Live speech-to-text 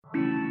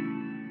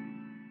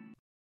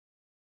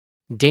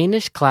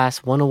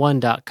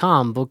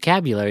DanishClass101.com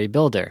Vocabulary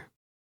Builder.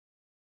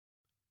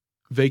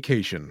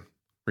 Vacation.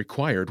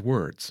 Required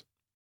words.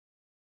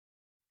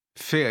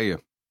 Ferie.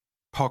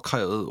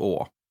 Påkrævet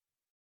ord.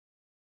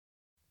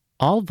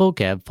 All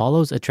vocab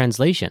follows a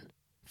translation.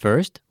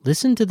 First,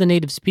 listen to the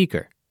native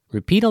speaker.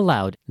 Repeat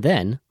aloud,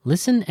 then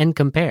listen and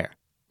compare.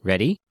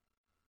 Ready?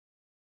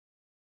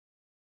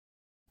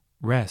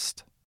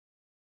 Rest.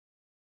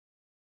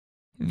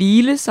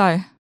 Hvile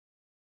sig.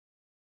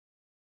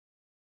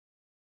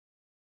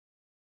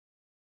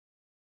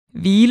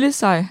 Hvile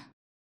sig.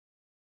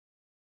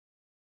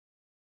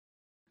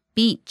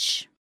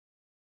 Beach.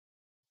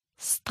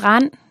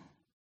 Strand.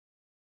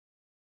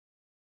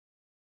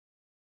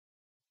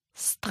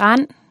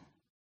 Strand.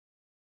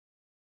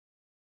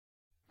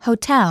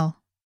 Hotel.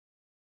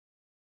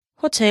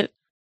 Hotel.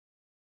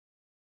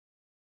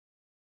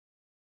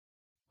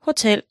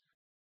 Hotel.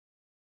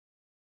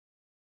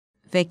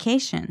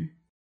 Vacation.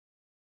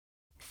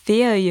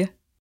 Ferie.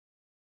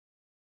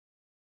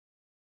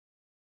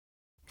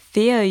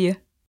 Ferie.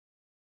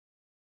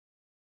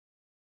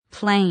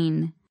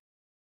 Plane.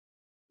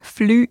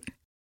 Fly.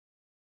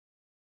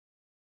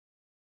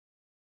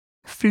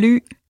 Fly.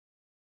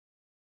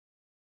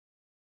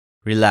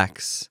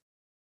 Relax.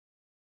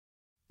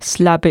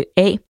 Slappe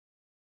af.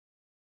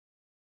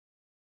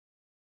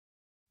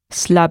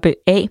 Slappe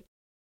af.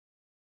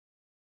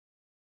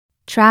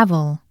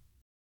 Travel.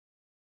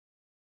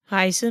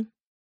 Rejse.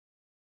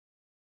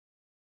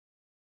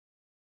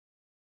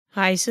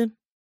 Rejse.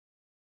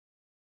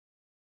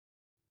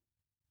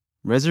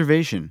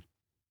 Reservation.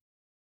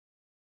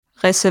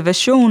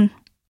 Reservation.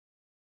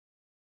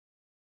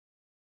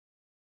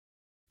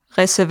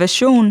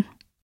 Reservation.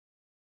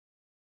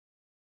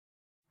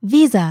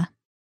 Visa.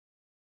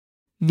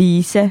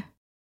 Visa.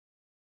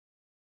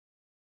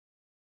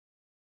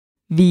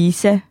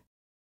 Visa.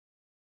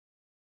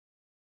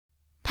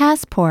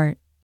 Passport.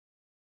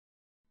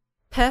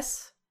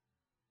 Pas.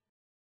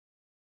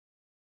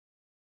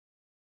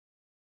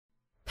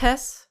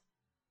 Pas.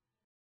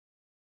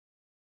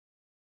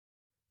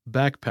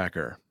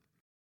 Backpacker.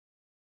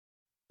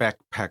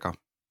 Backpacker.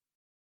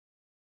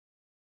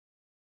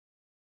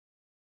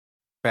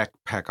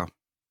 Backpacker.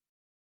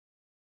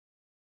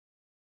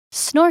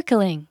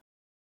 Snorkeling.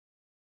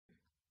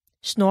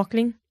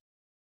 Snorkeling.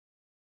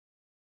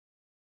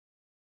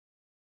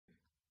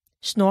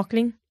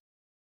 Snorkeling.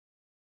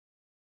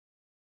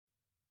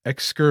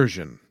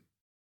 Excursion.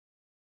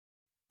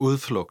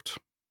 Udflugt.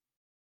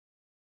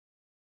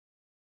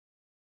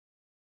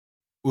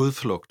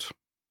 Udflugt.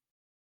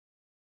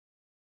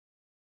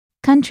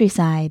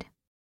 Countryside.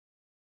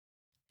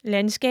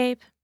 Landskab.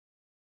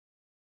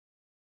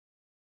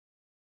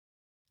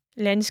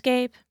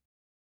 Landskab.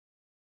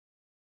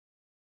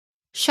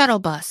 Shuttle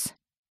bus.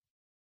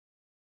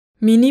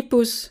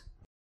 Minibus.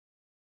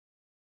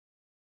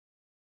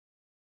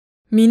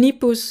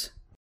 Minibus.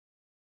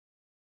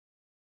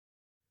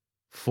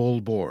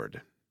 Full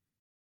board.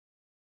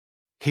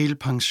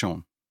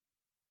 Helpension.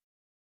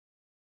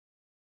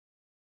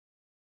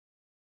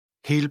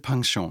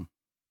 Helpension.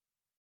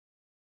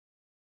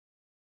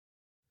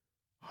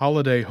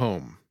 Holiday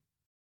home.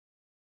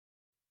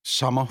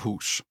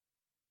 Sommerhus.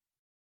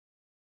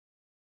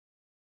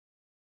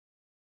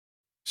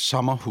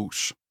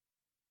 Sommerhus.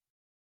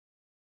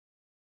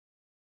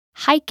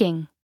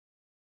 Hiking.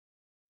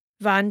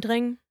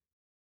 Vandring.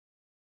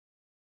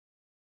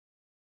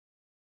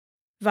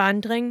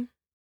 Vandring.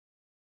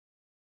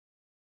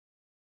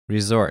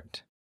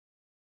 Resort.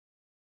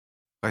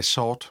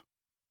 Resort.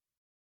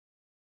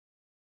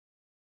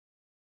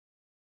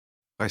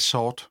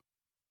 Resort.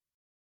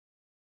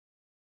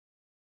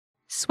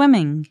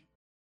 Swimming.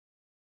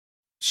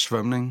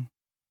 Svømning.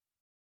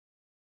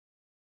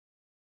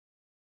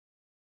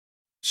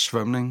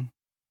 Svømning.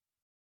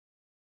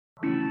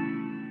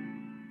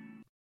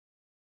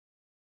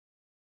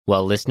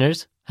 Well,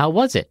 listeners, how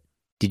was it?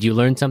 Did you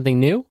learn something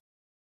new?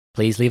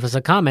 Please leave us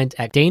a comment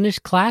at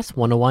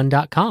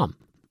DanishClass101.com.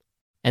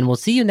 And we'll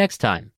see you next time.